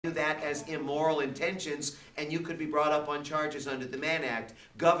that as immoral intentions, and you could be brought up on charges under the Mann Act.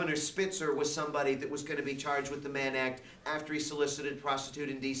 Governor Spitzer was somebody that was going to be charged with the Mann Act after he solicited a prostitute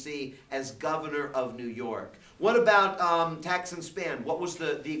in D.C. as governor of New York. What about tax and spend? What was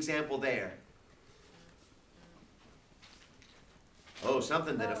the example there? Oh,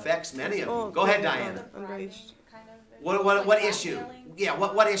 something that affects many of you. Go ahead, Diana. Underage. What issue? Yeah,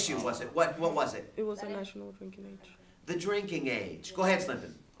 what issue was it? What was it? It was a national drinking age. The drinking age. Go ahead,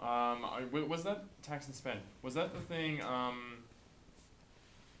 Slimpin. Was that tax and spend? Was that the thing? I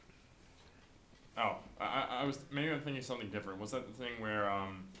was maybe I'm thinking something different. Was that the thing where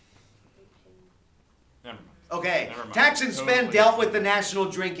Never mind. Okay, Never mind. tax and spend Totally dealt with the national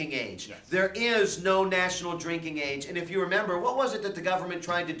drinking age. Yes. There is no national drinking age, and if you remember, what was it that the government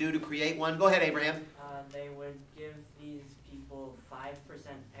tried to do to create one? Go ahead, Abraham. They would give these people 5%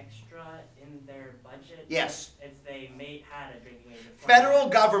 extra in their budget. Yes. If they had a drinking age of 21. Federal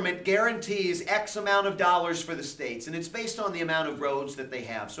government guarantees X amount of dollars for the states, and it's based on the amount of roads that they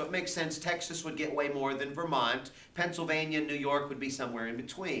have. So it makes sense Texas would get way more than Vermont. Pennsylvania and New York would be somewhere in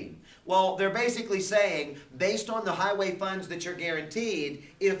between. Well, they're basically saying, based on the highway funds that you're guaranteed,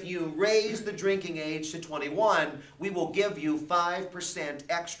 if you raise the drinking age to 21, we will give you 5%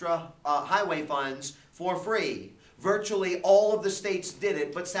 extra highway funds for free. Virtually all of the states did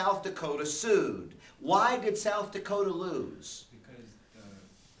it, but South Dakota sued. Why did South Dakota lose? Because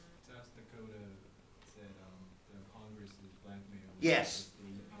South Dakota said the Congress is blackmailing Yes. the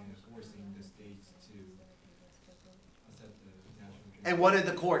state and forcing the states to accept the national drinking. And what did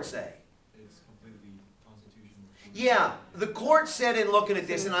the court say? It's completely constitutional. Yeah, the court said in looking at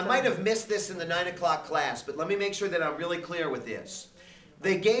this, and I might have missed this in the 9 o'clock class, but let me make sure that I'm really clear with this.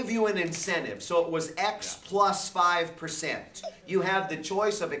 They gave you an incentive, so it was X plus 5%. You have the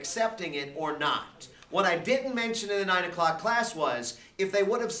choice of accepting it or not. What I didn't mention in the 9 o'clock class was, if they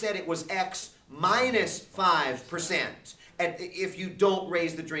would have said it was X minus 5%, and if you don't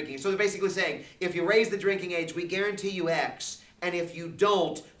raise the drinking. So they're basically saying, if you raise the drinking age, we guarantee you X, and if you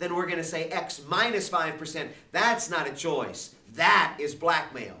don't, then we're going to say X minus 5%. That's not a choice. That is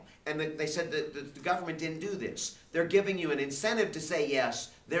blackmail. And they said that the government didn't do this. They're giving you an incentive to say yes.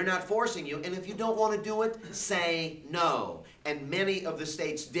 They're not forcing you. And if you don't want to do it, say no. And many of the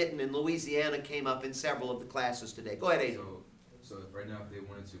states didn't. And Louisiana came up in several of the classes today. Go ahead, Adrian. So if right now, if they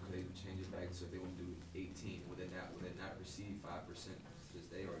wanted to, could they change it back? So if they want to do 18, would they not receive 5% to this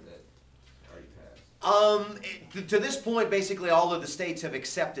day, or is that already passed? To this point, basically all of the states have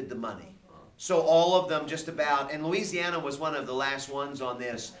accepted the money. So all of them just about, and Louisiana was one of the last ones on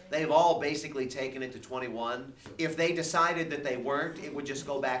this, they've all basically taken it to 21. If they decided that they weren't, it would just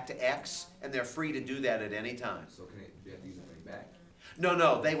go back to X, and they're free to do that at any time. So can they have to use the money back?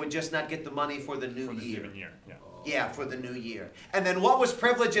 No, they would just not get the money for the new year. Given year, yeah. Yeah, for the new year. And then what was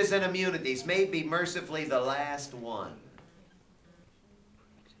privileges and immunities? Maybe mercifully the last one.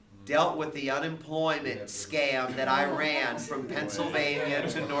 Dealt with the unemployment scam that I ran from Pennsylvania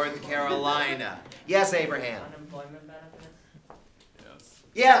to North Carolina. Yes, Abraham. Unemployment benefits? Yes.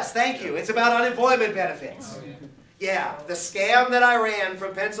 Yes, thank you. It's about unemployment benefits. Yeah, the scam that I ran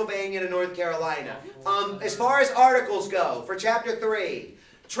from Pennsylvania to North Carolina. As far as articles go, for Chapter 3,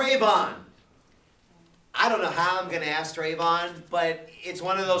 Trayvon. I don't know how I'm going to ask Trayvon, but it's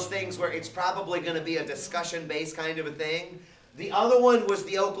one of those things where it's probably going to be a discussion-based kind of a thing. The other one was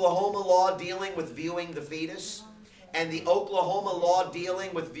the Oklahoma law dealing with viewing the fetus. And the Oklahoma law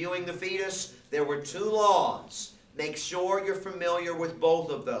dealing with viewing the fetus, there were two laws. Make sure you're familiar with both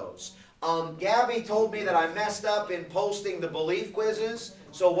of those. Gabby told me that I messed up in posting the belief quizzes.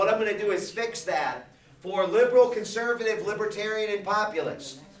 So what I'm going to do is fix that. For liberal, conservative, libertarian, and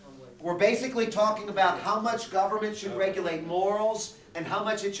populist, we're basically talking about how much government should regulate morals and how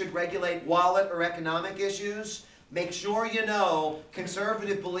much it should regulate wallet or economic issues. Make sure you know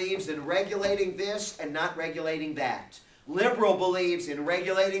conservative believes in regulating this and not regulating that. Liberal believes in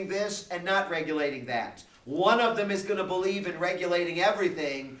regulating this and not regulating that. One of them is going to believe in regulating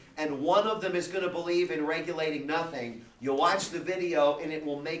everything, and one of them is going to believe in regulating nothing. You'll watch the video and it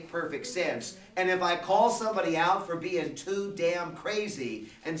will make perfect sense. And if I call somebody out for being too damn crazy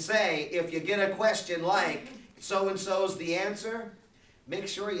and say, if you get a question like, so-and-so's the answer, make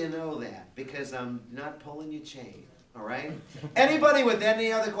sure you know that, because I'm not pulling your chain, all right? Anybody with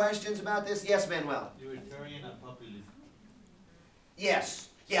any other questions about this? Yes, Manuel? Libertarian and populist. Yes.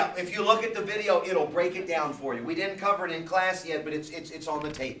 Yeah, if you look at the video, it'll break it down for you. We didn't cover it in class yet, but it's on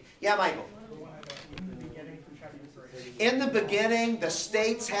the tape. Yeah, Michael? In the beginning, the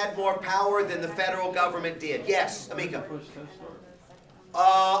states had more power than the federal government did. Yes, Amika?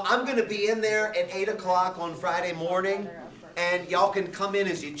 I'm going to be in there at 8 o'clock on Friday morning. and y'all can come in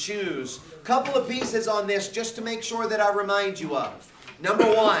as you choose. Couple of pieces on this just to make sure that I remind you of. Number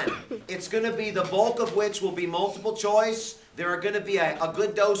one, it's going to be the bulk of which will be multiple choice. There are going to be a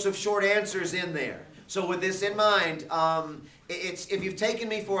good dose of short answers in there. So with this in mind, if you've taken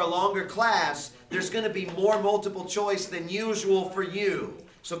me for a longer class, there's going to be more multiple choice than usual for you.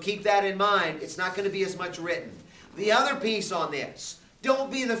 So keep that in mind. It's not going to be as much written. The other piece on this,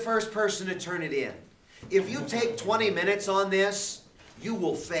 don't be the first person to turn it in. If you take 20 minutes on this, you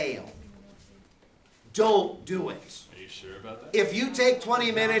will fail. Don't do it. Are you sure about that? If you take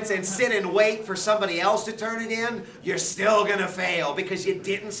 20 minutes and sit and wait for somebody else to turn it in, you're still going to fail because you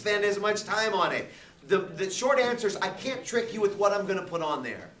didn't spend as much time on it. The short answers, I can't trick you with what I'm going to put on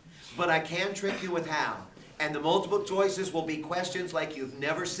there, but I can trick you with how. And the multiple choices will be questions like you've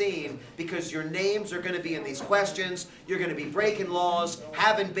never seen because your names are going to be in these questions. You're going to be breaking laws,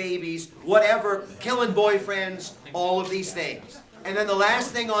 having babies, whatever, killing boyfriends, all of these things. And then the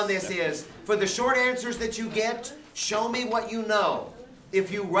last thing on this is, for the short answers that you get, show me what you know.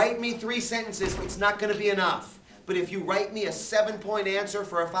 If you write me 3 sentences, it's not going to be enough. But if you write me a 7-point answer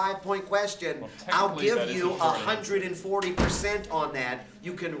for a 5-point question, I'll give you 140% on that.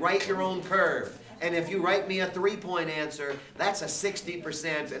 You can write your own curve. And if you write me a 3-point answer, that's a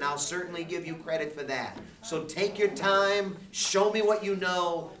 60%, and I'll certainly give you credit for that. So take your time, show me what you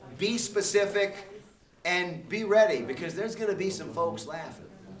know, be specific, and be ready, because there's going to be some folks laughing.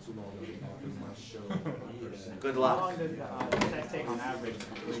 Good luck. How long does the test take on average?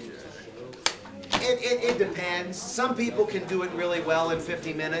 It depends. Some people can do it really well in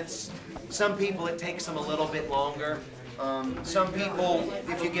 50 minutes. Some people, it takes them a little bit longer. Some people,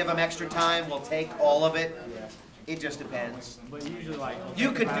 if you give them extra time, will take all of it. It just depends. But usually, like,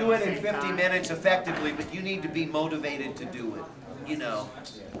 You could do it in 50 minutes effectively, but you need to be motivated to do it. You know.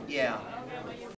 Yeah.